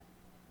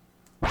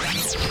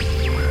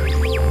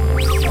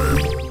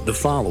The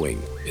following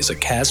is a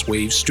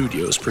Castwave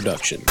Studios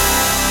production.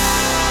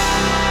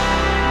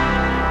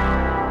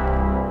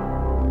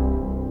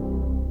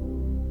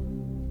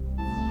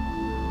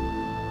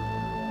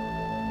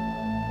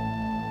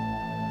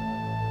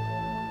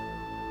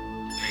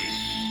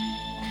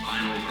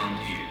 Final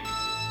frontier.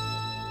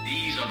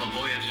 These are the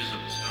voyages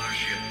of the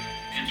starship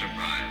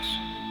Enterprise.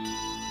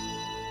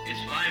 Its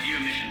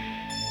 5-year mission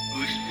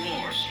to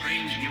explore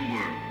strange new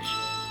worlds,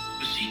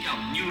 to seek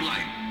out new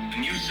life and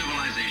new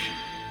civilization,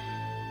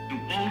 to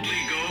boldly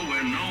go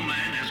where no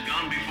man has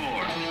gone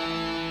before.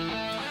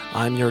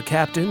 I'm your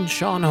captain,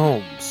 Sean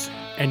Holmes.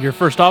 And your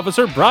first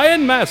officer,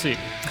 Brian Massey.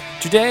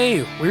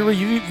 Today, we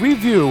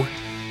review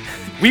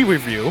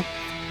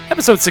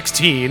episode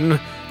 16,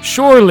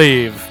 Shore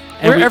Leave,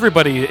 where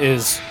everybody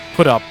is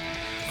put up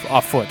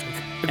off foot,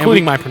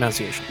 including my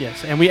pronunciation.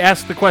 Yes, and we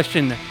ask the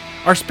question,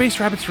 are space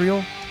rabbits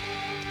real?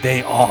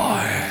 They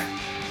are.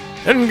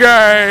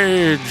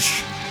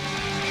 Engage!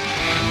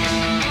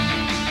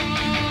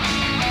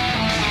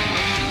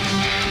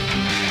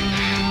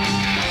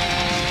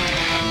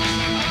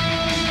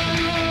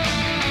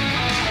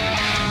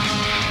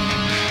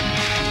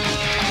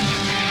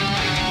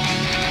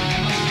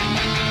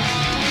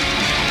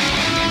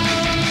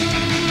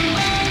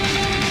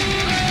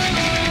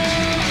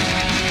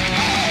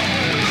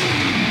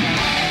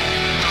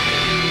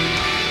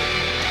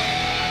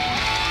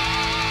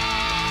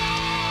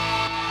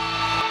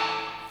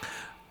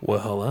 Well,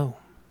 hello.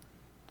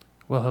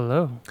 Well,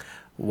 hello.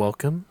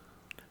 Welcome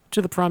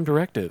to the Prime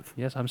Directive.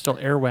 Yes, I'm still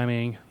air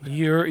whamming.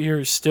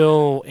 You're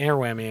still air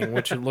whamming,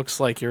 which it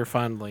looks like you're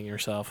fondling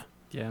yourself.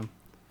 Yeah.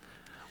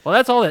 Well,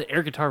 that's all that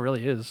air guitar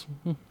really is.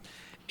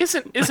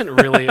 Isn't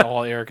really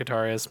all air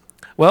guitar is.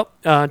 Well,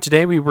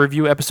 today we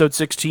review episode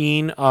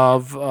 16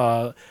 of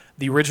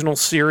the original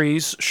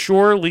series,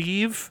 Shore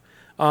Leave,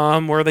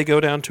 where they go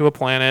down to a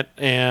planet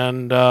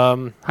and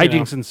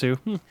Hijinks ensue.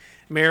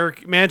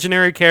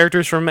 imaginary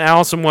characters from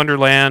Alice in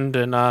Wonderland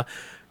and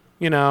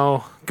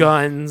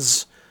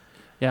guns.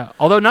 Yeah,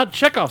 although not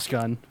Chekhov's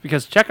gun,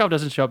 because Chekhov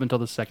doesn't show up until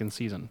the second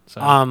season.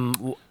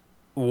 So.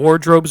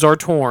 Wardrobes are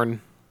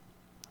torn,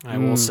 I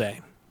will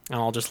say. And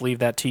I'll just leave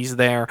that tease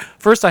there.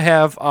 First, I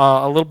have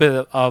a little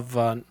bit of,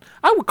 I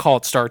would call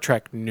it Star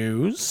Trek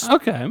news.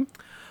 Okay.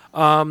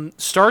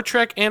 Star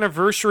Trek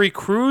Anniversary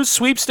Cruise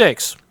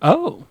Sweepstakes.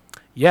 Oh.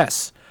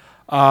 Yes.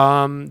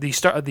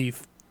 The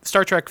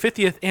Star Trek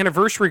 50th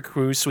Anniversary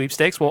Cruise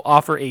Sweepstakes will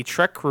offer a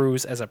Trek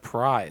cruise as a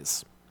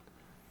prize.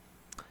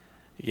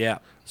 Yeah.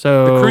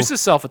 So The cruise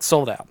itself, it's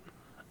sold out.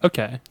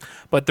 Okay.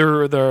 But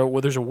there's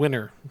a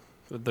winner.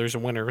 There's a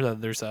winner.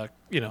 There's a,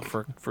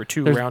 for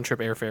two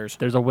round-trip airfares.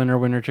 There's a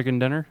winner chicken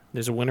dinner.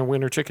 There's a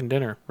winner chicken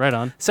dinner. Right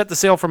on. Set the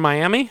sail from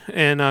Miami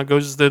and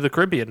goes to the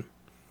Caribbean.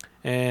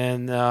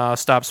 And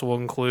stops will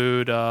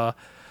include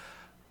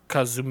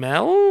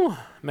Cozumel,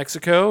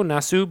 Mexico,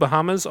 Nassau,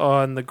 Bahamas,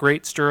 on the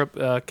Great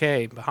Stirrup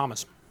Cay,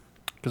 Bahamas.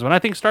 Because when I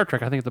think Star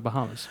Trek, I think of the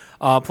Bahamas.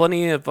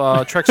 Plenty of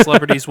Trek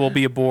celebrities will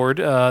be aboard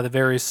the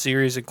various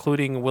series,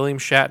 including William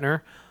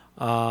Shatner,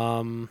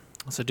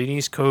 so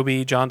Denise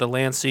Coby, John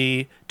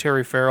Delancey,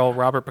 Terry Farrell,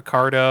 Robert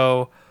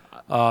Picardo,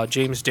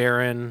 James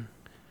Darren.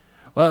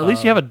 Well, at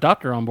least you have a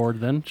doctor on board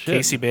then. Shit.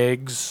 Casey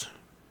Biggs,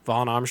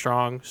 Vaughn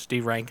Armstrong,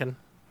 Steve Rankin,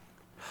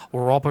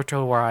 Robert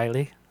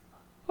O'Reilly.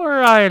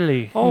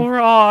 O'Reilly.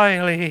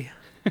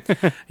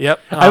 Yep.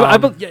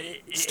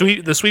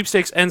 The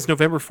sweepstakes ends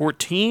November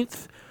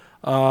 14th.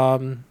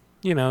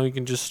 You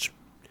can just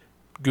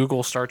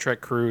Google Star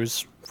Trek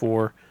Cruise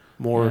for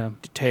more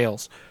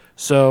details.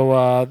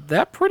 So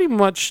that pretty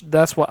much,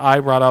 that's what I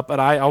brought up.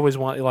 And I always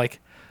wanted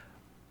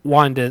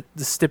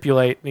to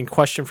stipulate and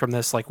question from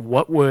this,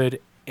 what would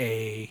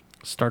a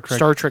Star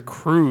Trek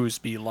cruise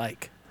be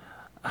like?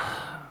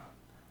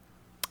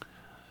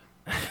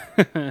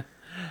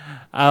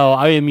 Oh,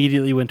 I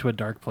immediately went to a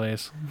dark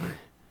place.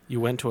 You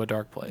went to a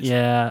dark place.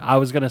 Yeah, I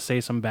was going to say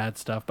some bad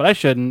stuff, but I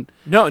shouldn't.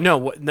 No,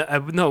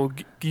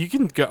 you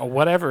can go,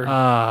 whatever.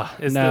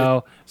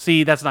 No.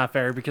 See, that's not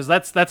fair, because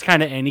that's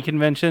kind of any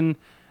convention.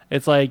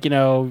 It's like,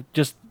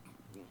 just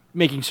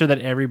making sure that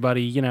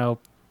everybody,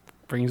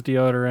 brings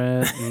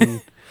deodorant.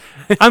 And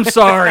I'm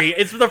sorry.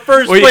 It's the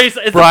first place.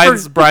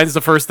 Brian's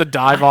the first to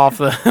dive off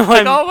the.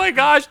 Oh my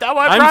gosh, now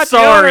I brought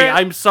sorry. deodorant.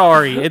 I'm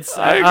sorry. It's.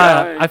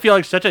 I feel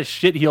like such a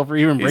shitheel for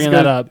even bringing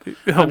that up.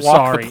 I'm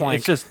sorry.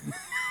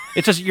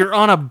 It's just you're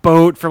on a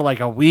boat for like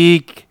a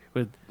week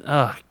with.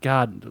 Oh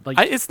God!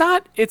 It's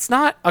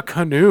not a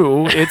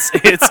canoe.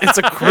 It's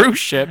a cruise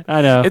ship.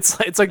 I know.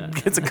 It's a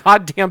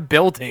goddamn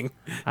building.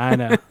 I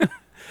know.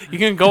 You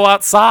can go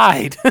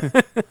outside.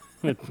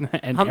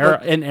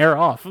 and air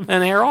off. So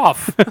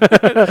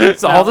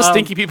all the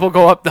stinky people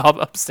go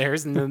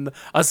upstairs, and then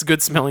us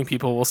good smelling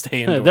people will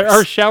stay indoors. There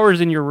are showers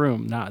in your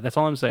room. Nah, that's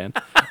all I'm saying.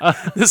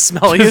 The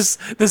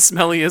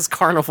smelliest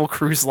Carnival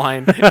cruise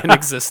line in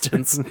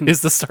existence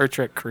is the Star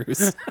Trek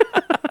cruise.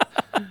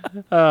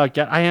 God,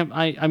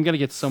 I'm gonna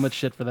get so much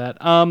shit for that.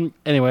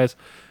 Anyways,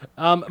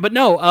 but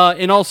no.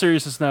 In all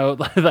seriousness, though,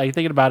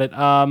 thinking about it,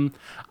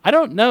 I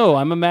don't know.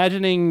 I'm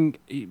imagining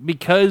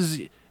because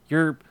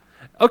you're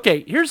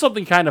Okay, here's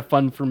something kind of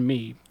fun for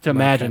me to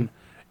imagine.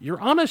 You're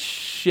on a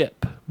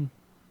ship.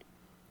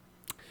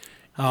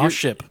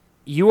 Ship.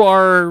 You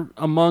are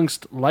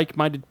amongst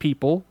like-minded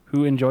people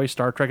who enjoy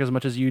Star Trek as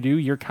much as you do.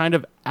 You're kind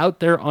of out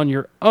there on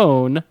your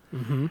own.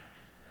 Mm-hmm.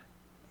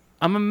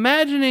 I'm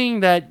imagining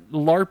that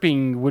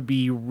LARPing would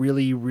be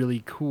really,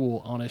 really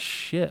cool on a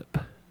ship.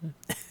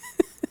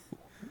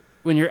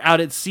 When you're out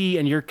at sea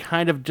and you're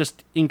kind of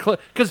just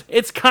because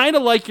it's kind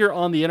of like you're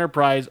on the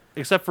Enterprise,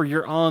 except for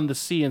you're on the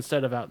sea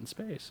instead of out in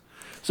space.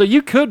 So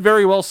you could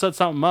very well set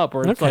something up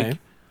where it's like,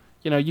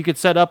 you could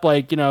set up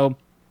like,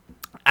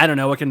 I don't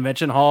know, a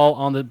convention hall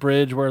on the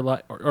bridge where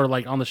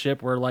or on the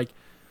ship where like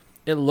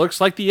it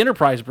looks like the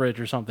Enterprise bridge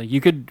or something.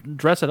 You could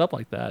dress it up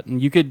like that,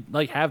 and you could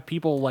like have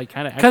people like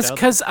kind of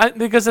because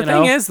the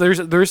thing is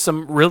there's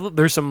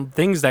some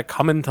things that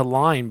come into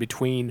line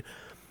between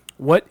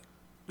what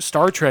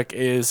Star Trek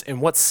is and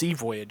what Sea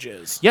Voyage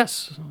is.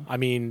 Yes, I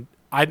mean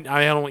I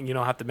don't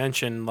have to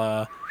mention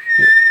like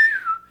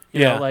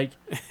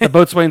the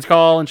boatswain's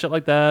call and shit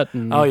like that.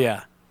 And oh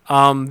yeah,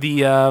 God,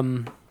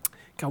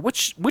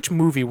 which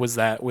movie was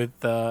that with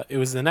it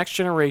was the Next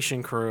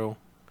Generation crew.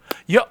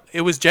 Yep,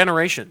 it was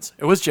Generations.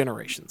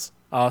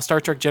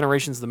 Star Trek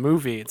Generations, the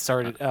movie. It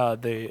started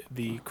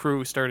the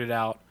crew started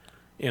out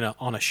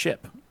on a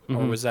ship,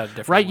 or was that a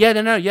different? Right?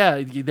 One?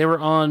 Yeah, they were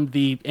on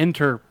the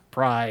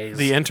Enterprise.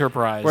 The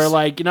Enterprise. Where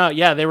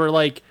they were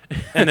like,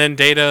 and then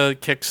Data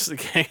kicked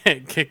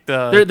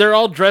the. They're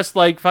all dressed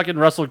like fucking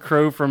Russell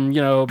Crowe from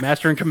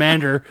Master and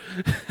Commander.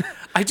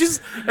 I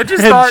just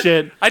thought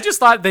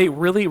they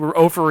really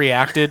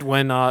overreacted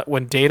when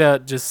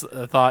Data just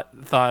thought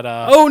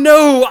oh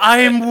no,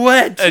 I'm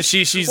wet.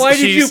 Why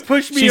did you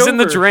push me She's over? in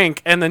the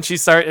drink, and then she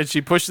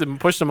pushed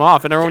him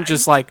off, and everyone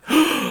just like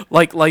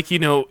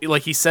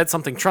he said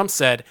something Trump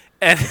said,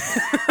 and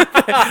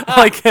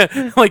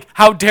like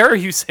how dare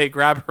you say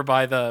grab her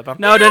by the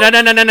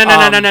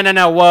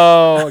no.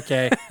 Whoa,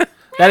 okay.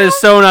 That is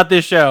so not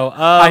this show.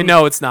 I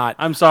know it's not.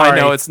 I'm sorry. I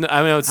know it's so.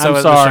 I'm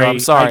sorry. I'm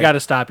sorry. I got to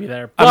stop you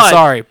there. I'm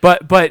sorry,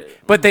 but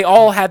they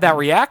all had that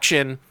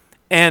reaction,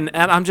 and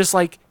I'm just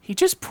like, he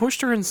just pushed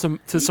her in some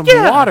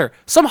water,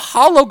 some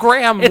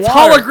hologram. It's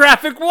water.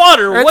 holographic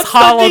water. It's What's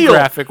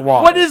holographic the deal?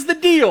 water. What is the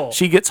deal?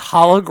 She gets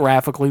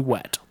holographically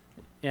wet.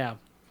 Yeah.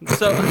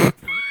 So.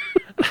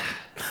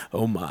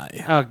 Oh my.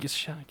 Oh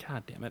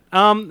God damn it.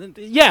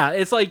 Yeah,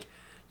 it's like.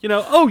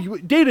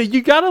 Data,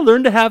 you gotta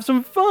learn to have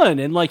some fun,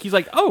 and like he's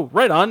like, oh,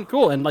 right on,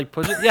 cool, and like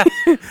push it, yeah,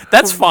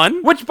 that's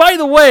fun. Which, by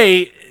the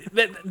way,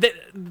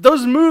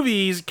 those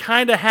movies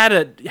kind of had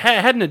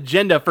an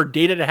agenda for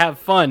Data to have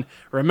fun.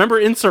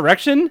 Remember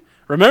Insurrection?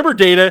 Remember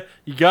Data?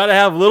 You gotta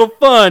have a little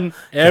fun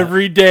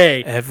every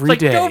day. Every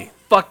day. Go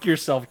fuck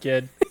yourself,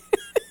 kid.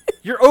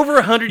 You're over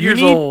 100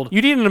 years old.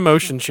 You need an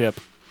emotion chip.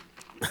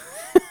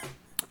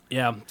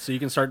 Yeah, so you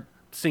can start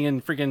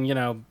singing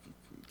freaking,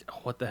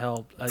 what the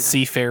hell?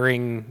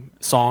 Seafaring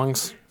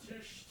songs.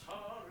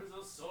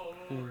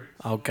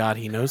 Oh God,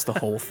 he knows the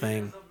whole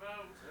thing.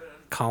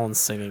 Colin's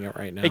singing it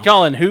right now. Hey,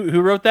 Colin,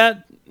 who wrote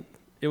that?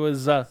 It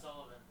was it's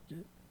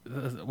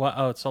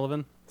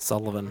Sullivan.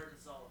 Sullivan.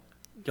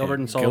 Gilbert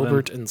and Sullivan.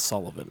 Gilbert and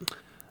Sullivan.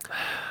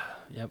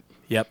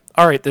 Yep.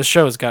 All right, this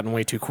show has gotten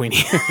way too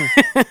queeny.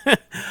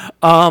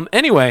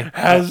 Anyway,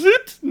 has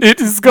it? It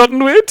has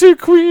gotten way too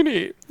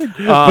queeny.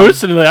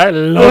 Personally, I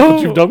love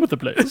what you've done with the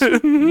place.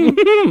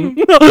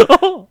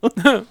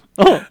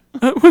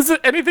 Was there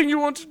anything you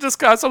want to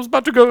discuss? I was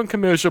about to go on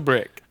commercial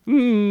break. No.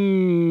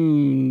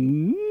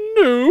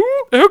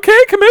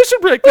 Okay, commercial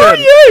break then.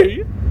 Oh,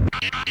 yay!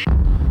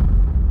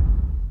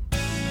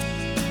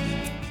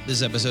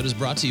 This episode is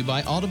brought to you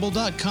by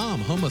Audible.com,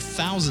 home of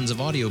thousands of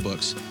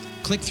audiobooks.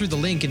 Click through the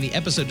link in the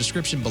episode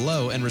description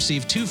below and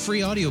receive 2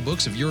 free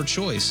audiobooks of your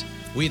choice.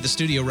 We at the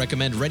studio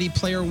recommend Ready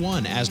Player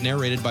One, as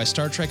narrated by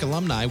Star Trek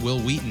alumni Will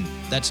Wheaton.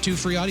 That's 2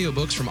 free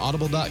audiobooks from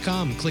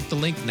Audible.com. Click the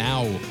link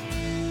now.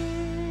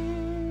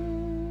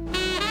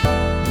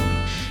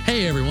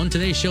 Hey everyone,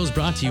 today's show is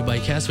brought to you by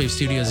Castwave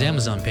Studios'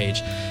 Amazon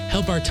page.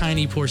 Help our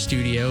tiny, poor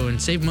studio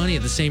and save money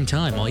at the same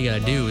time. All you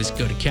gotta do is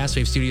go to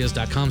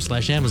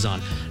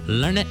castwavestudios.com/Amazon.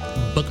 Learn it,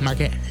 bookmark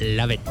it,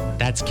 love it.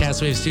 That's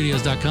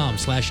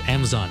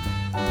castwavestudios.com/Amazon.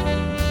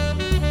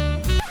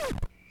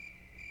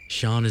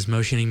 Sean is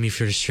motioning me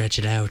for to stretch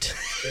it out.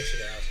 Stretch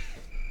it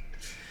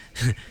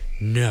out.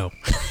 No.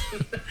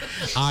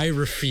 I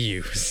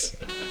refuse.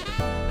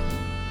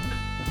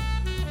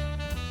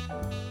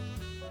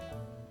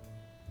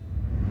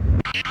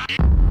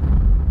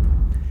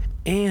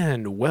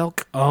 And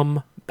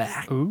welcome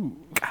back. Ooh.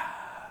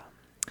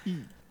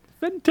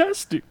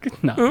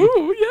 Fantastic. No.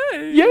 Ooh,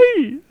 yay.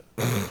 Yay.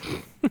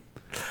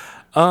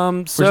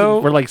 So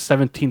we're like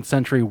 17th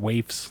century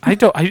waifs. I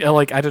don't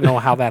know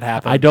how that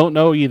happened. I don't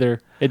know either.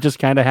 It just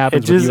kind of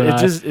happens.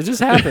 It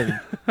just happened.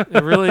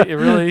 It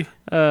really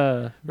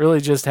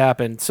just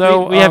happened.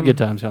 So we have good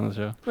times on the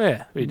show.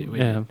 Yeah, we do.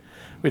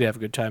 We do have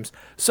good times.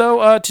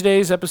 So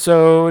today's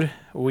episode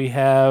we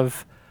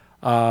have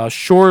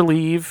shore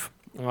leave.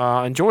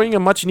 Enjoying a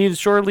much-needed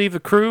shore leave, the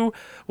crew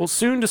will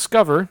soon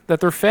discover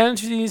that their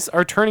fantasies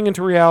are turning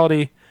into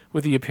reality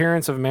with the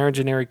appearance of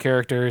imaginary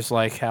characters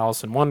like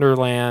Alice in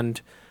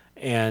Wonderland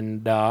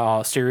and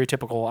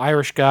stereotypical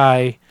Irish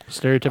guy.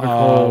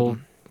 Stereotypical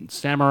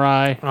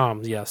samurai.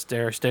 Yes,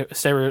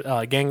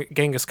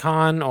 Genghis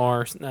Khan,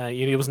 or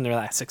he wasn't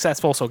that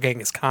successful, so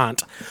Genghis Khan.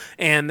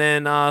 And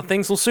then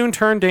things will soon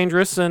turn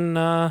dangerous, and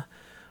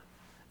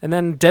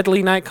then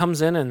Deadly Knight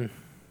comes in and,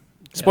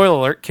 spoiler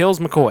alert, kills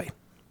McCoy.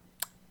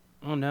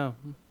 Oh no!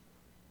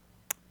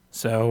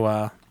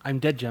 So I'm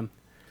dead, Jim.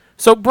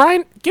 So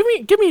Brian, give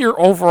me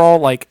your overall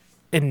like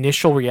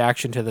initial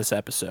reaction to this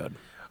episode.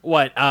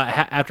 What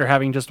after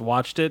having just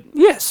watched it?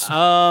 Yes.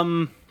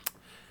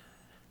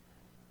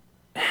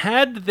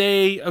 Had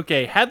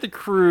the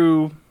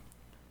crew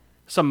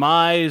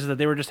surmise that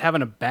they were just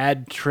having a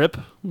bad trip,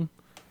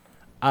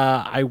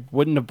 I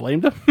wouldn't have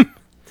blamed them.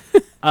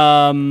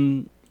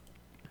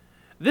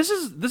 This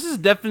is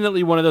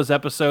definitely one of those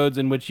episodes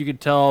in which you could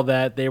tell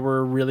that they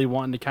were really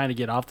wanting to kind of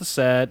get off the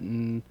set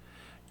and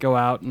go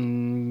out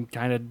and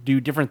kind of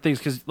do different things,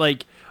 because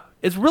like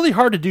it's really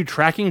hard to do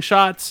tracking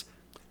shots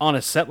on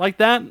a set like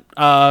that.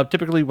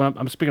 Typically, when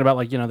I'm speaking about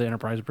like the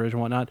Enterprise bridge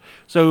and whatnot,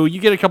 so you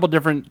get a couple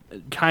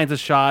different kinds of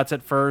shots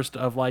at first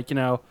of like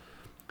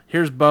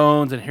here's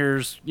Bones and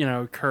here's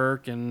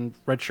Kirk and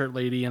Red Shirt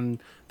Lady,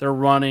 and they're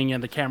running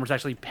and the camera's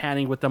actually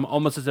panning with them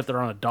almost as if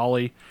they're on a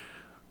dolly.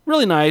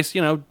 Really nice,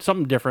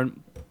 something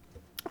different.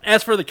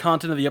 As for the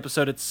content of the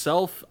episode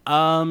itself,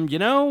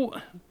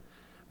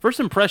 first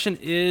impression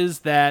is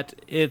that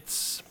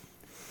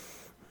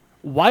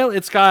while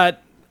it's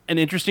got an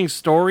interesting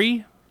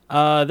story,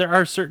 there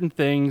are certain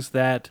things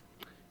that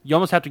you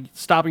almost have to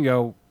stop and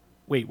go,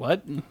 wait,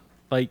 what?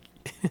 Like,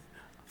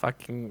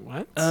 fucking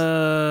what?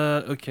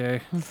 Okay.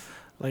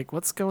 Like,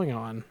 what's going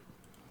on?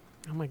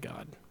 Oh my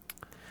god.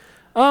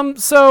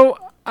 So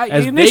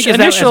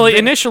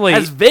initially,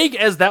 as vague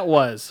as that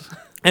was.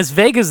 As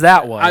vague as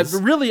that was.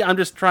 I'm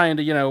just trying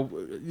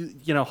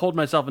to, hold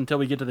myself until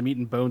we get to the meat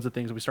and bones of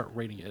things and we start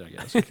rating it, I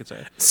guess you could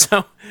say.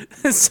 So,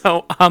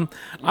 I'm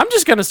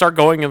just going to start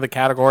going into the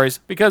categories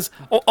because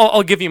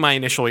I'll give you my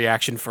initial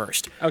reaction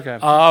first.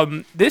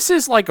 Okay. This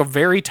is like a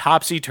very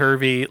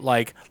topsy-turvy,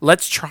 like,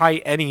 let's try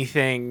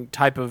anything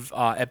type of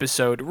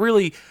episode,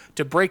 really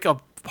to break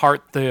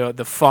apart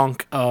the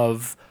funk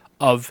of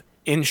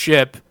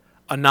in-ship,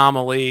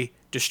 anomaly,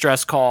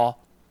 distress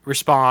call,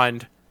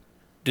 respond,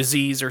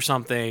 disease or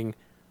something.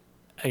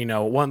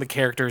 One of the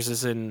characters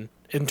is in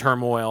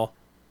turmoil.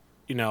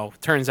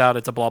 Turns out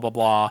it's a blah blah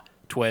blah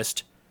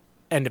twist.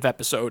 End of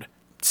episode.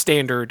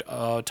 Standard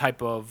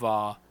type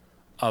of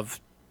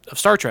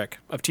Star Trek,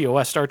 of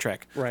TOS Star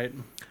Trek. Right.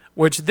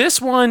 Which this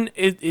one,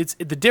 it's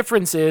the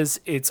difference is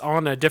it's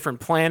on a different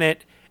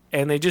planet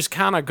and they just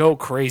kind of go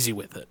crazy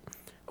with it,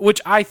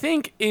 which I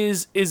think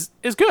is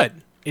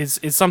good.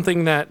 Is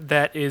something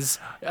that is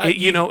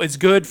is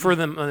good for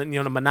the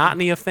the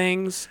monotony of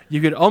things. You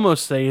could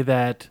almost say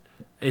that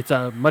it's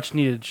a much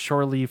needed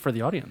shore leave for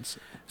the audience.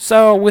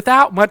 So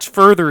without much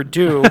further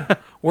ado,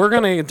 we're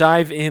gonna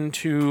dive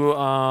into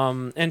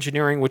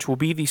engineering, which will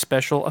be the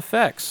special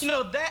effects.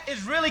 That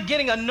is really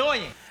getting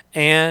annoying.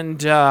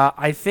 And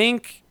I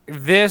think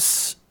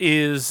this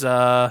is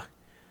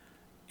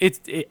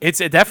it's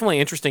definitely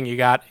interesting.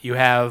 You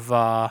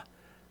have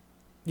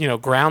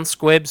ground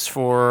squibs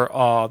for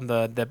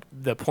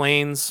the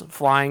planes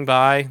flying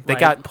by. They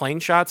got plane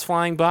shots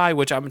flying by,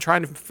 which I'm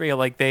trying to feel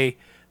like they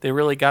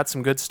really got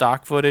some good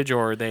stock footage,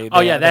 or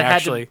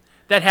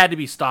that had to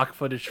be stock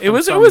footage. It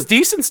was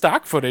decent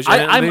stock footage.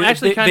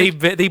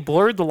 They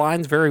blurred the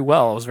lines very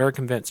well. I was very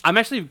convinced. I'm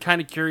actually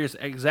kind of curious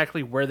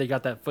exactly where they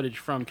got that footage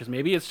from, because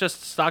maybe it's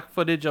just stock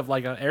footage of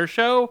like an air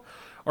show,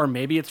 or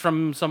maybe it's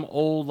from some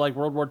old like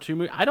World War II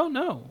movie. I don't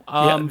know.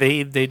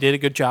 They did a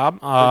good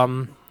job.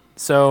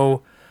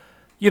 So.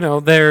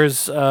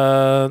 There's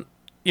a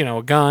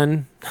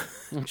gun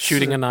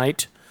shooting a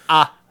knight.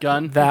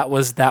 Gun. That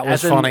was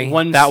funny.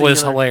 That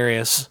was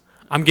hilarious.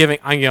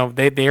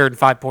 They earned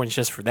 5 points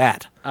just for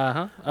that.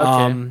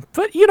 Okay.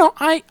 But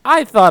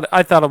I thought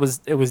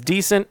it was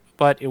decent,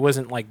 but it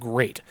wasn't like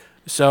great.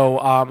 So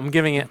I'm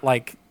giving it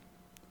like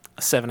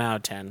a 7 out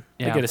of 10.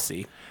 I get a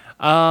C.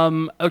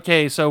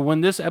 Okay, so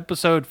when this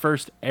episode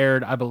first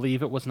aired, I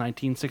believe it was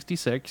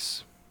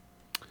 1966.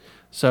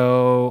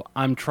 So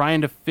I'm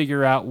trying to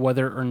figure out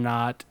whether or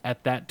not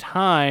at that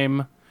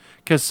time,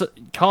 because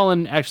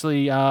Colin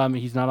actually,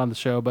 he's not on the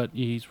show, but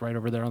he's right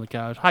over there on the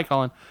couch. Hi,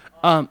 Colin.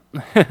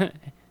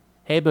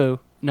 Hey,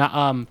 boo.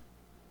 Now,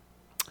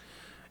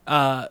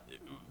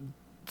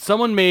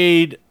 someone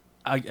made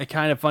a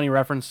kind of funny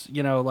reference,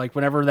 like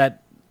whenever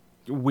that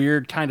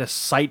weird kind of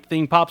sight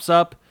thing pops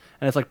up,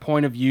 and it's like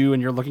point of view,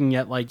 and you're looking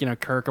at like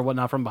Kirk or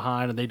whatnot from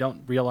behind, and they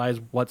don't realize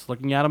what's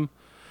looking at them.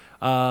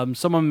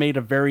 Someone made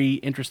a very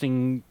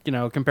interesting,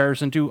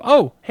 comparison to,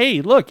 oh,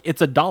 hey, look,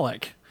 it's a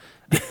Dalek.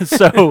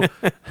 So,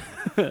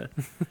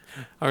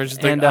 I just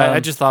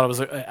thought it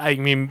was.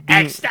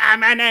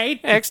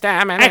 Exterminate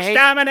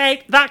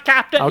the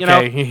captain.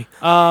 Okay,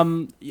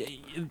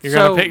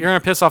 you're gonna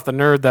piss off the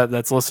nerd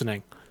that's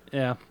listening.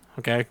 Yeah.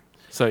 Okay,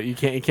 so you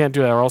can't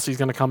do that, or else he's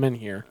gonna come in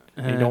here.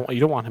 And you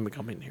don't want him to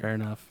come in here. Fair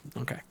enough.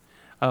 Okay.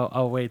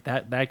 Oh, wait,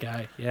 that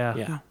guy. Yeah.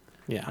 Yeah,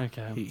 yeah.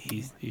 Okay.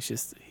 He's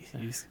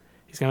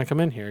gonna come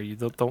in here. You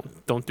don't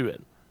do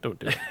it. Don't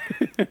do it.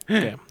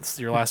 Okay, this is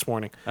your last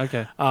warning.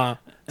 Okay.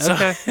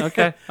 So,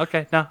 Okay.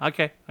 No,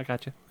 okay. I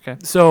got you. Okay.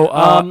 So,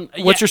 what's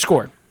yeah. your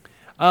score?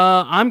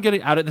 I'm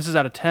gonna this is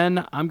out of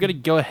 10. I'm gonna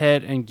go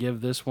ahead and give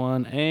this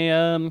one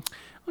I'll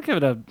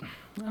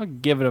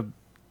give it a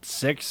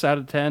 6 out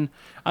of 10.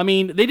 I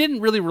mean, they didn't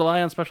really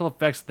rely on special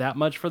effects that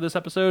much for this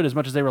episode, as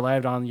much as they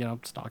relied on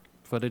stock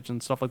footage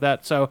and stuff like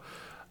that. So,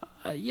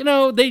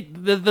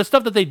 the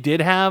stuff that they did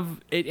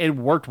have, it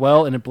worked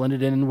well and it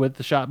blended in with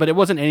the shot, but it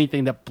wasn't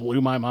anything that blew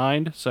my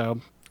mind.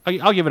 So,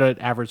 I'll give it an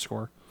average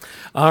score.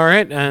 All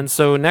right, and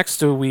so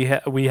next we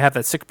have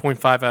that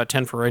 6.5 out of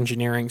 10 for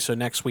engineering. So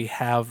next we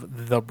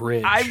have The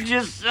Bridge. I'm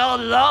just so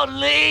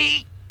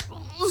lonely.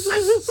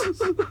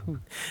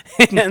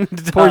 And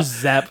Poor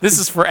Zepp. This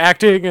is for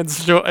acting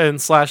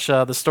and slash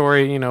the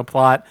story,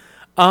 plot.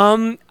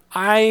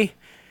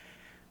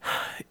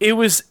 It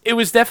was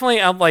definitely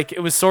it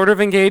was sort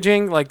of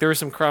engaging. Like there was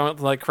some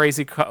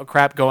crazy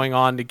crap going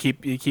on to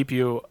keep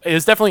you. It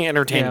was definitely an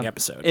entertaining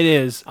episode. It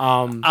is.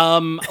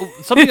 Something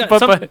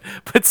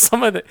but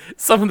some of the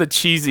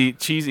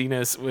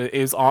cheesiness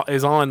is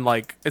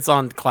on it's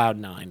on cloud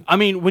 9. I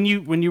mean, when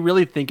you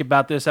really think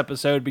about this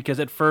episode,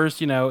 because at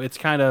first, it's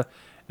kind of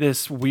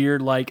this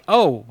weird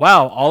oh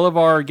wow, all of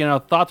our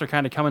thoughts are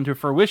kind of coming to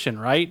fruition,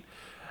 right?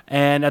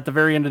 And at the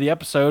very end of the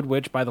episode,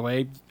 which, by the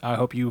way, I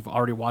hope you've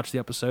already watched the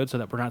episode so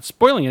that we're not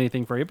spoiling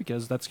anything for you,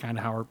 because that's kind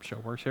of how our show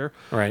works here,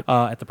 right?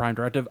 At the Prime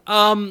Directive.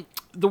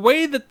 The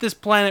way that this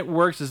planet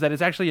works is that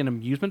it's actually an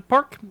amusement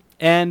park,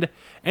 and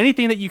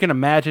anything that you can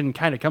imagine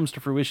kind of comes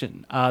to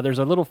fruition. There's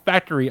a little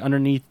factory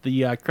underneath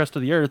the crust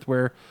of the Earth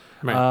where,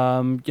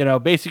 right.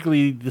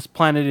 Basically this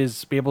planet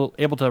is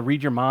able to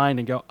read your mind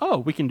and go, oh,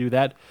 we can do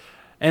that.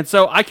 And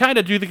so I kind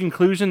of do the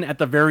conclusion at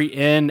the very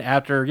end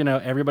after,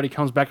 everybody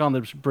comes back on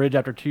the bridge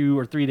after 2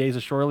 or 3 days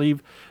of shore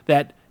leave,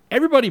 that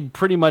everybody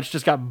pretty much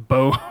just got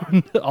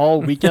boned all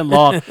weekend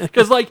long.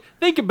 Because,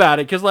 think about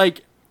it. Because,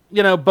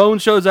 Bone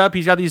shows up.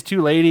 He's got these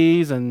 2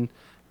 ladies, and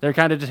they're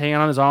kind of just hanging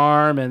on his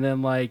arm. And then,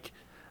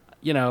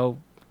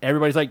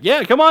 everybody's like,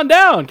 yeah, come on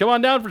down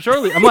for shore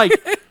leave. I'm like,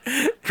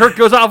 Kirk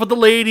goes off with the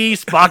lady.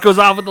 Spock goes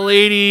off with the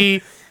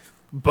lady.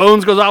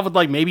 Bones goes off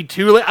with maybe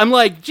 2. I'm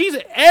like,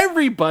 Jesus,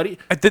 everybody.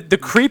 The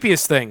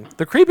creepiest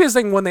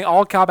thing when they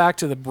all come back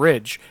to the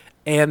bridge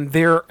and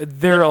they're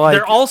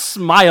all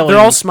smiling. They're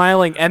all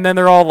smiling, and then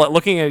they're all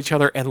looking at each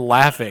other and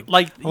laughing.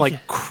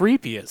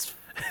 Creepy as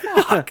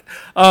fuck.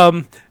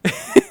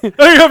 Hey,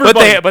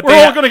 everybody, we're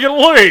all gonna get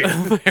laid.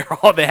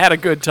 They had a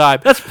good time.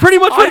 That's pretty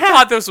much what I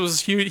thought this was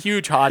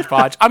huge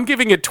hodgepodge. I'm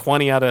giving it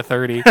 20 out of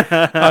 30.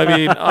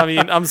 I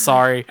mean, I'm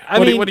sorry.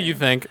 What do you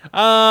think?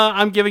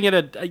 I'm giving it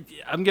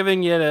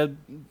a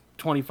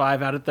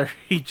 25 out of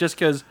 30, just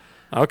because.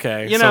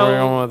 Okay, so we're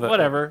going with it.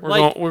 Whatever.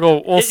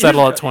 We'll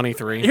settle at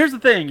 23. Here's the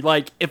thing: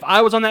 if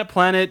I was on that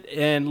planet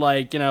and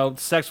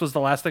sex was the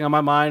last thing on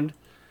my mind,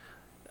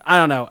 I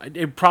don't know.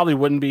 It probably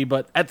wouldn't be,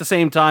 but at the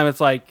same time,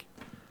 it's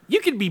you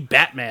could be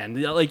Batman,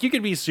 you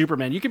could be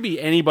Superman, you could be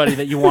anybody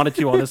that you wanted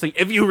to on this thing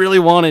if you really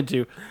wanted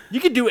to. You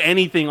could do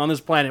anything on this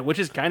planet, which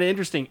is kind of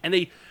interesting.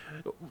 And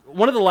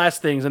one of the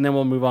last things, and then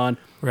we'll move on.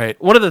 Right.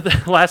 One of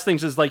the last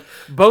things is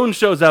Bone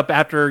shows up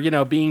after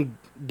being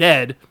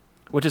dead,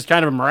 which is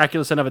kind of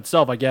miraculous in of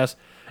itself, I guess.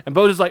 And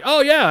Bose is like,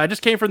 oh, yeah, I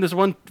just came from this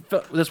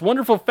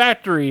wonderful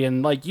factory,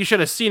 and, you should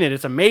have seen it.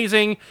 It's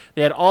amazing.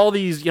 They had all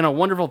these,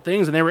 wonderful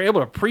things, and they were able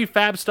to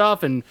prefab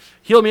stuff and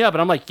heal me up. And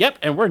I'm like, yep,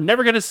 and we're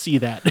never going to see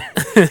that.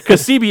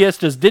 Because CBS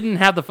just didn't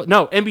have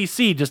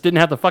NBC just didn't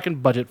have the fucking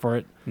budget for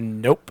it.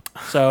 Nope.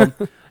 So,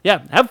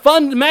 yeah, have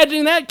fun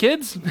imagining that,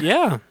 kids.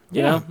 Yeah.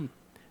 Yeah.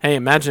 Hey,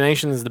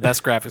 imagination is the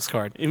best graphics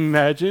card.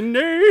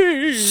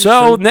 Imagination.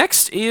 So,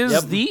 next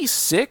is the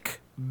sick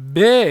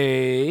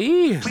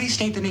bay. Please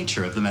state the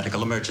nature of the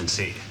medical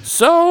emergency.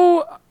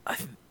 So,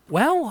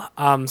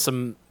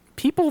 some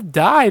people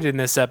died in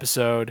this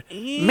episode.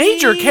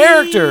 Major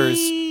characters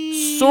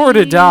sort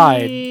of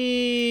died,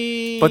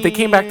 but they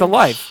came back to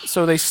life.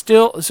 So they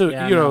still,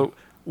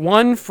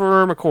 one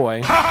for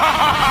McCoy.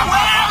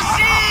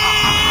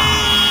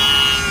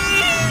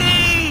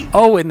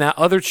 Oh, and that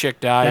other chick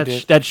died.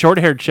 That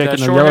short-haired chick in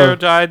the yellow. That short-haired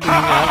died. There's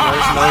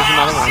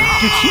another one.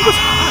 Dude, she was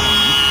hot.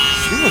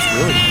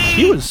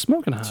 She was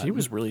smoking hot. She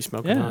was really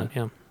smoking hot.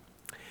 Yeah.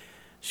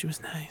 She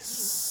was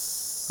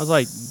nice. I was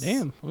like,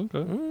 damn.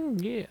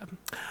 Okay.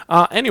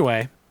 Yeah.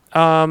 Anyway,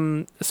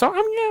 so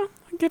I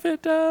give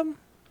it.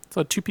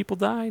 So 2 people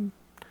died.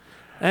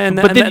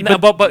 But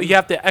you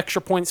have the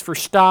extra points for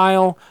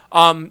style.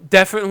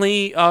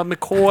 Definitely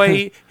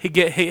McCoy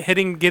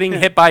getting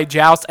hit by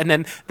Joust, and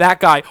then that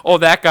guy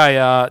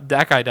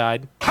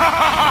died. The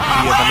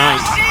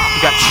night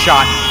he got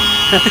shot.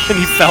 And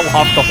he fell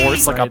off the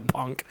horse like a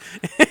punk.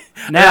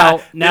 Now,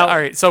 all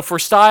right. So for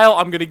style,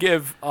 I'm gonna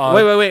give.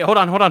 Wait. Hold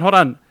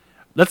on.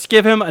 Let's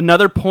give him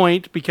another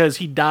point because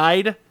he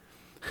died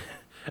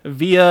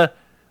via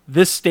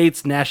this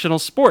state's national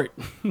sport,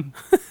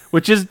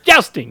 which is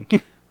jousting.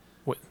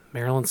 What,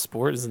 Maryland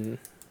sport isn't?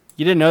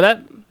 You didn't know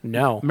that?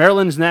 No.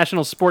 Maryland's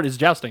national sport is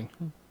jousting.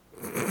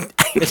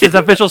 It's his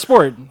official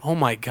sport. Oh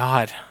my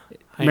God.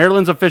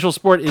 Maryland's official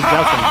sport is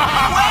jousting.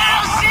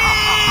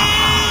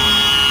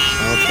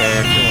 Okay.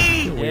 I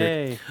feel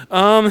Yay.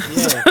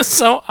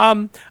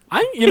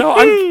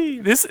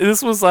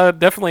 this was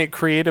definitely a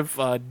creative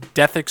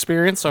death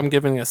experience. So I'm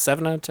giving it a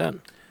 7 out of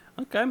 10.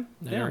 Okay.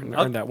 Yeah.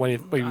 Earned that. What do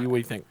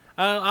you think?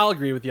 I'll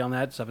agree with you on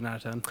that. 7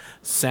 out of 10.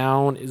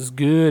 Sound is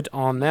good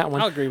on that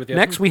one. I'll agree with you.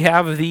 Next, we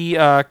have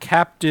the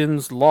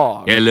captain's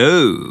log.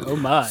 Hello. Oh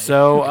my.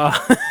 So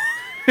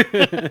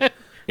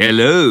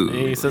Hello.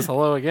 he says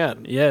hello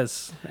again.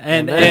 Yes.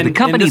 And Did the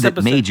company in this that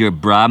episode- made your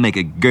bra make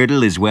a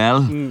girdle as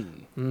well?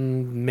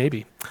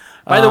 Maybe.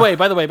 By the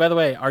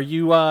way, are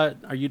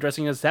you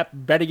dressing as Zap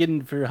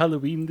Brannigan for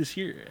Halloween this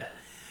year?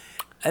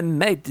 I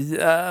might,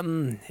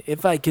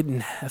 if I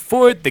can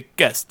afford the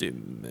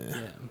costume.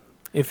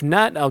 If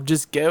not, I'll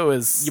just go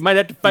as You might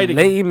have to find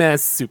lame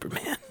as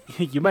Superman.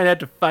 you might have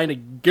to find a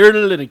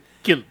girdle and a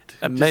kilt.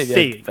 I Just might have to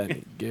saying. find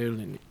a girl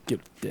in a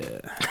kilt.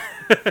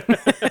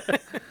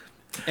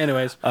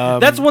 Anyways,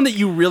 that's one that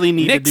you really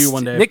need to Next, do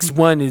one day. next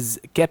one is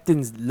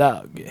Captain's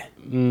Log.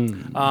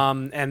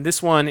 And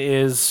this one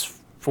is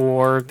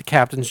for the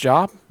captain's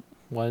job.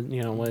 What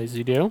does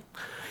he do?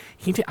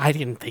 I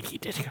didn't think he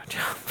did a good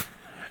job.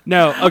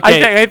 No,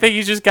 okay. I think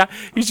he's just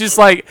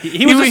like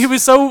he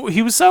was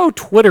so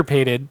Twitter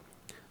pated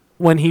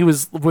when he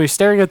was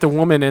staring at the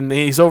woman and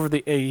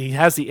he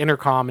has the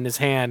intercom in his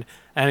hand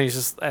and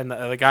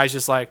the guy's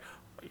just like,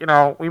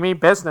 we mean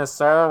business,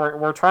 sir.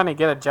 We're trying to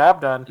get a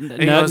job done. And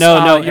he goes,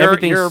 no, your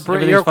everything's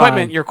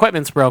fine.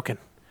 equipment's broken.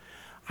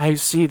 I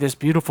see this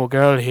beautiful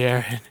girl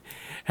here.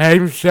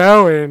 And I'm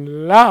so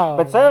in love.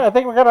 But sir, I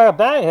think we're gonna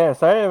die here,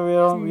 sir.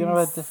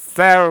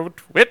 So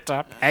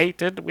Twitter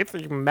pated with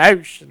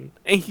emotion.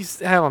 And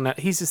I don't know.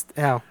 He's just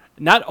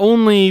Not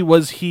only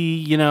was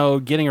he,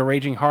 getting a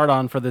raging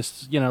hard-on for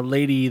this,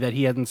 lady that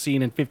he hadn't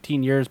seen in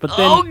 15 years, but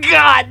then Oh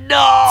God,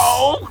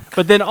 no!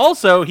 But then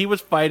also he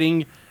was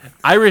fighting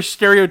Irish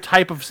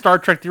stereotype of Star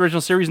Trek: The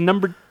Original Series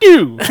number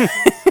 2.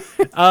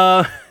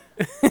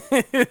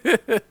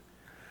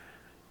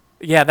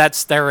 Yeah, that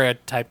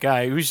stereotype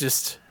guy. He was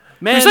just.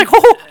 Man, He's like,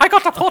 oh, I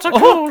got the pot of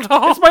gold.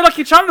 It's my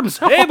lucky charms.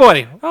 Hey,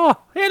 boy. Oh,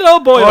 hello,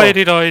 boy. So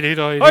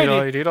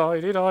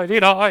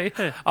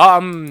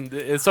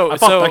I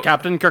fought the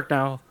Captain Kirk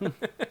now.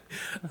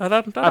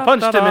 I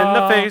punched him in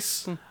the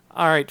face.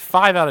 All right,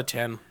 5 out of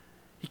 10.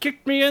 He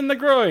kicked me in the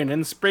groin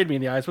and sprayed me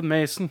in the eyes with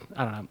mace.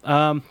 I don't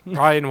know.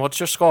 Ryan,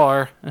 what's your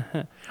score?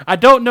 I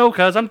don't know,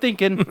 cause I'm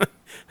thinking.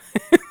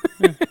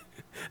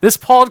 This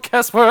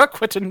podcast we're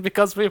quitting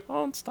because we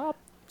won't stop.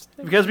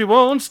 Because we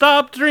won't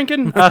stop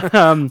drinking.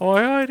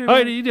 Hoity-doity.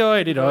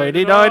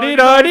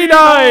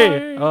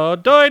 Hoity-doity-doity-doity-doity. Oh,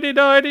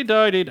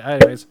 doity-doity-doity.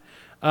 Anyways.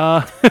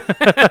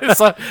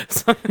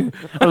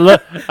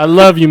 I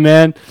love you,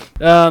 man.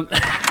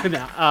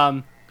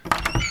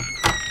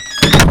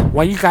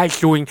 What are you guys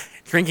doing?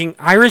 Drinking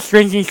Irish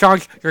drinking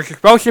songs? You're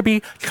supposed to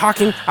be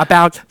talking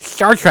about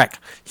Star Trek.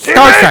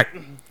 Star Trek.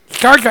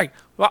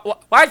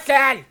 What's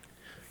that?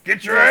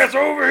 Get your ass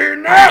over here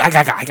now! I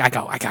gotta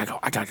go.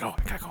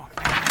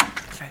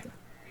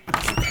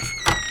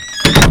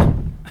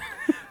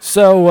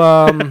 So,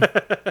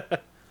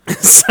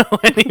 so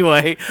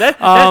anyway,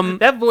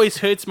 that voice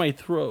hurts my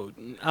throat.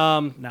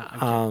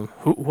 Nah.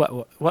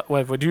 what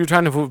were you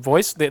trying to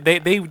voice?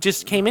 They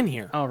just came in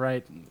here. All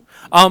right.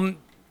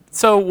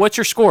 So what's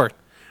your score?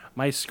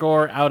 My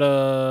score out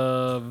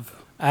of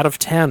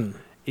 10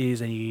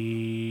 is a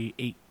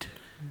 8.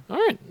 All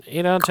right,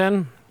 8 out of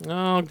 10.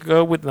 We'll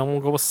go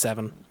with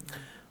 7.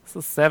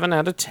 So 7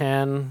 out of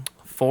 10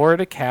 for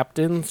the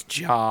captain's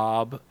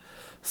job.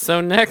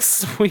 So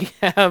next we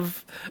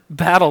have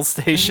battle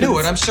stations. I knew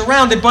it. I'm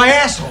surrounded by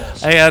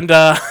assholes. And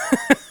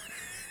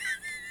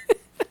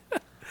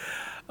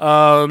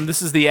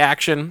this is the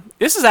action.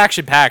 This is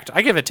action packed.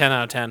 I give it 10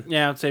 out of 10.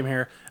 Yeah, same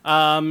here.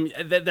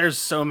 There's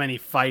so many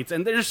fights,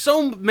 and there's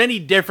so many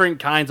different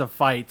kinds of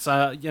fights.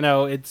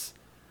 It's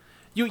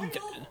you.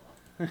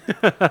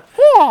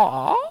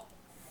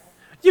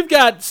 You've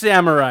got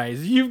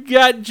samurais, you've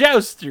got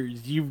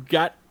jousters, you've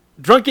got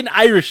drunken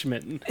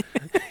Irishmen.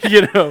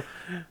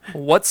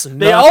 What's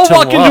they all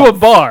walk into a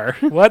bar.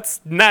 What's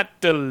not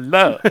to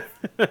love?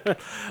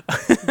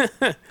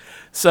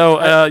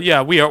 So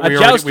we are. A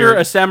jouster,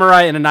 a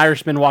samurai, and an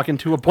Irishman walk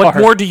into a bar. What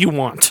more do you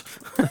want?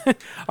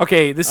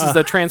 Okay, this is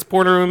the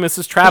transporter room. This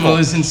is travel.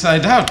 Is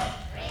inside out.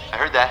 I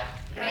heard that.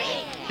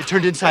 It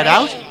turned inside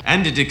out?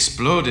 And it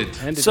exploded.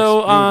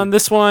 So on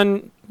this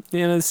one,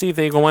 let's see if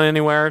they go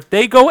anywhere.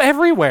 They go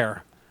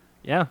everywhere.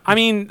 Yeah. I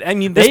mean,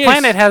 this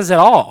planet has it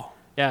all.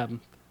 Yeah.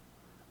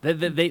 They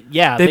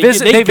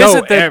visit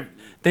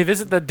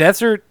the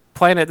desert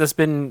planet that's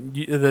been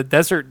the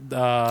desert.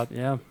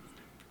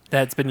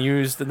 That's been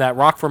used. That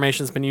rock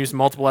formation has been used in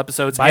multiple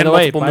episodes and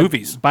multiple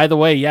movies. By the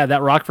way,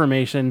 that rock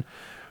formation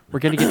we're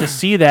going to get to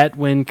see that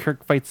when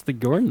Kirk fights the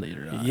Gorn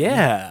later on.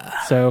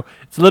 Yeah. So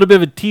it's a little bit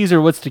of a teaser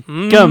of what's to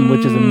come,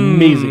 which is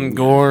amazing.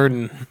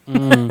 Gordon.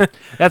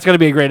 That's going to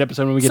be a great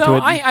episode when we get to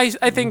it.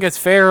 I think it's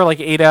fair, like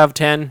 8 out of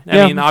 10. I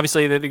Yeah. mean,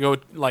 obviously they go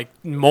like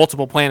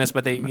multiple planets,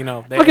 but they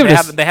I'll give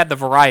it they had the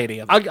variety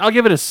of it. I'll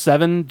give it a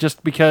 7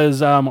 just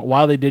because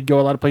while they did go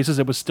a lot of places,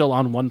 it was still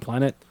on one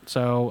planet.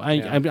 So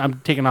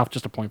I'm taking off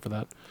just a point for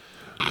that.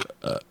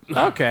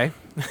 Okay.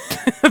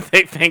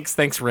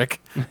 Thanks,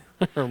 Rick.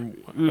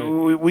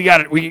 We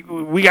got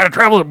to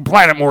travel to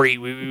planet Maury.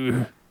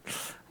 No.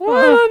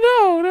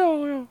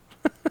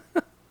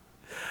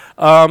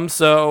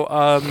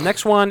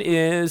 Next one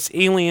is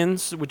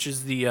Aliens, which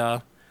is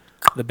the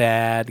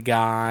bad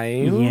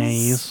guys.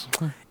 Yes.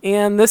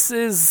 And this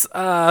is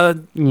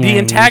the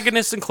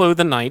antagonists include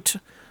the Knight,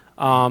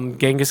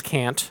 Genghis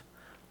Kant,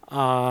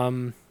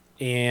 and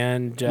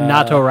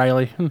Not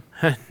O'Reilly.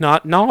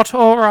 not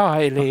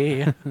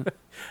O'Reilly,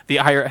 the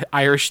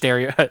Irish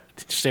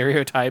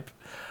stereotype,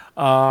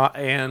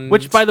 and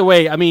Which, by the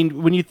way, I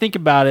mean, when you think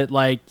about it,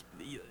 like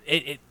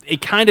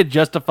it kind of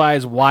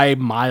justifies why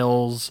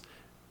Miles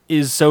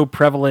is so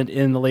prevalent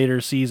in the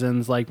later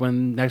seasons, like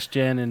when Next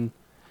Gen and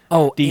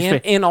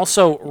and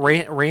also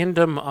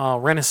random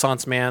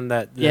Renaissance man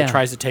that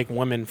tries to take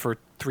women for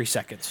 3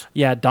 seconds.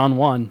 Yeah, Don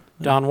Juan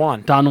de la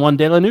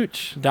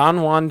Nuche.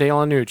 Don Juan de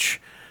la Nuche.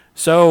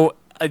 So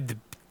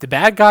the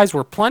bad guys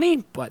were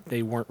plenty, but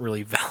they weren't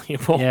really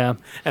valuable. Yeah.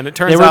 And it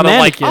turns out,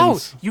 like,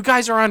 you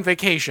guys are on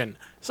vacation.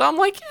 So I'm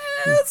like,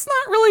 it's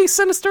not really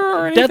sinister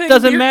or anything. That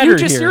doesn't matter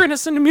here. You're in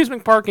an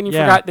amusement park and you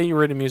forgot that you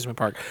were at an amusement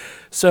park.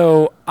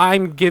 So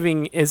I'm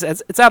giving,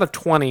 it's out of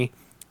 20,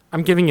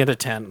 I'm giving it a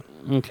 10.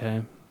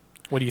 Okay.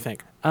 What do you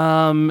think?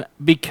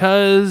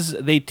 Because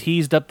they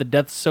teased up the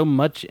death so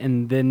much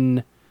and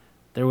then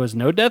there was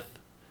no death.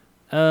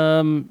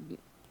 I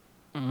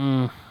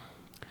want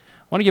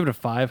to give it a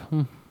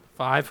 5.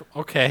 5?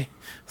 Okay.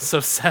 So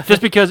 7.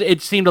 Just because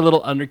it seemed a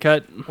little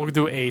undercut. We'll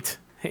do 8.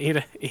 8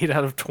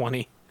 out of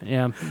 20.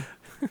 Yeah.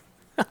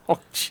 Oh,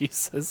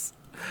 Jesus.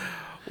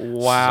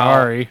 Wow.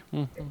 Sorry.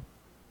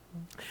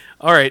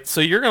 All right,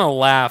 so you're going to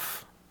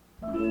laugh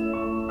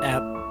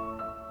at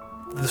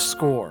the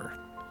score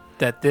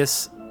that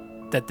this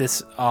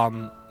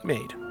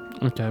made.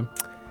 Okay.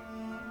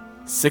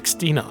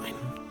 69.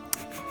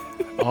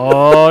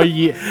 Oh,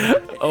 yeah.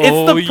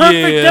 It's the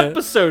perfect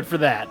episode for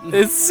that.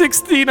 It's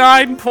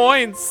 69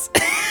 points.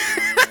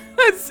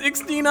 That's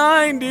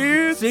 69,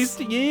 dude.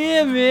 60,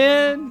 yeah,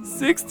 man.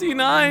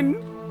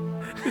 69.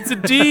 It's a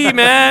D,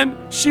 man.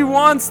 She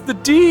wants the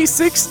D.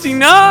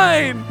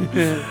 69.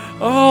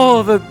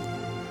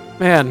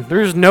 Man,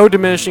 there's no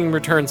diminishing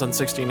returns on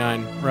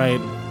 69. Right.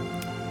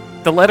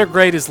 The letter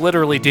grade is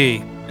literally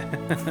D.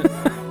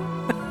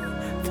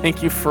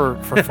 Thank you for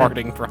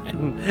farting,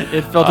 Brian.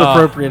 It felt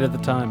appropriate at the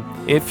time.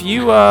 If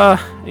you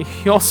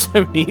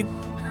also need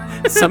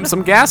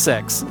some Gas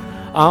X, you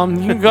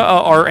can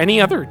go, or any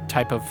other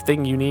type of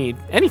thing you need,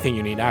 anything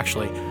you need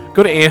actually,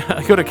 go to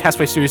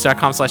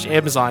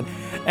castawaystudios.com/Amazon,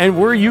 and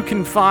where you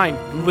can find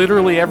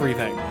literally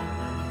everything.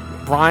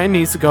 Brian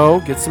needs to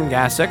go get some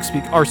Gas X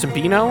or some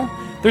Beano.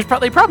 They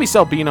probably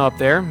sell Beano up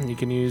there. You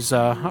can use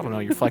I don't know,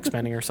 your Flex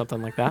Spending or something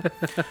like that.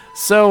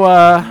 So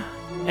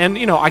and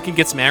I can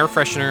get some air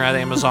freshener at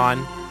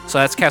Amazon. So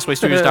that's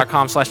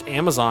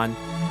castawaystudios.com/Amazon,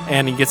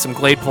 and you get some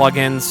Glade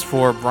plugins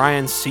for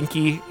Brian's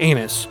Sinky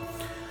Anus.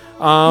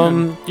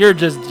 You're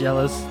just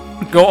jealous.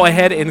 Go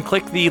ahead and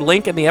click the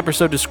link in the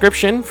episode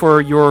description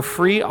for your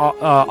free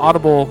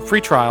Audible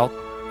free trial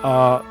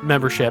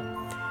membership,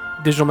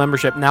 digital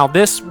membership. Now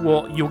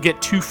you'll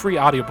get 2 free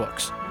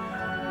audiobooks.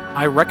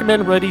 I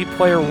recommend Ready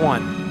Player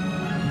One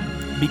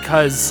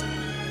because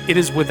it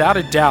is without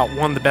a doubt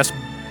one of the best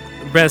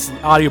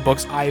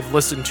audiobooks I've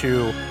listened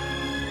to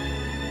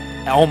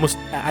almost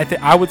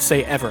I would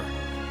say ever.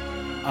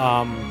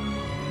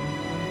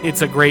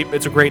 It's a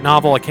great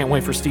novel. I can't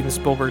wait for Steven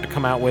Spielberg to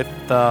come out with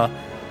the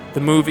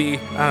movie,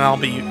 and I'll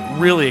be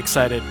really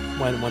excited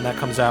when that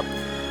comes out.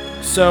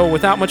 So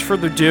without much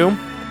further ado,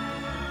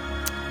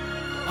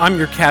 I'm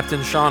your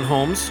Captain Sean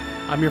Holmes.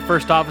 I'm your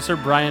first officer,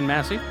 Brian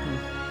Massey.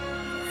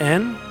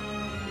 And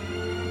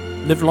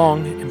live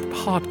long and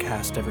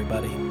podcast,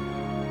 everybody.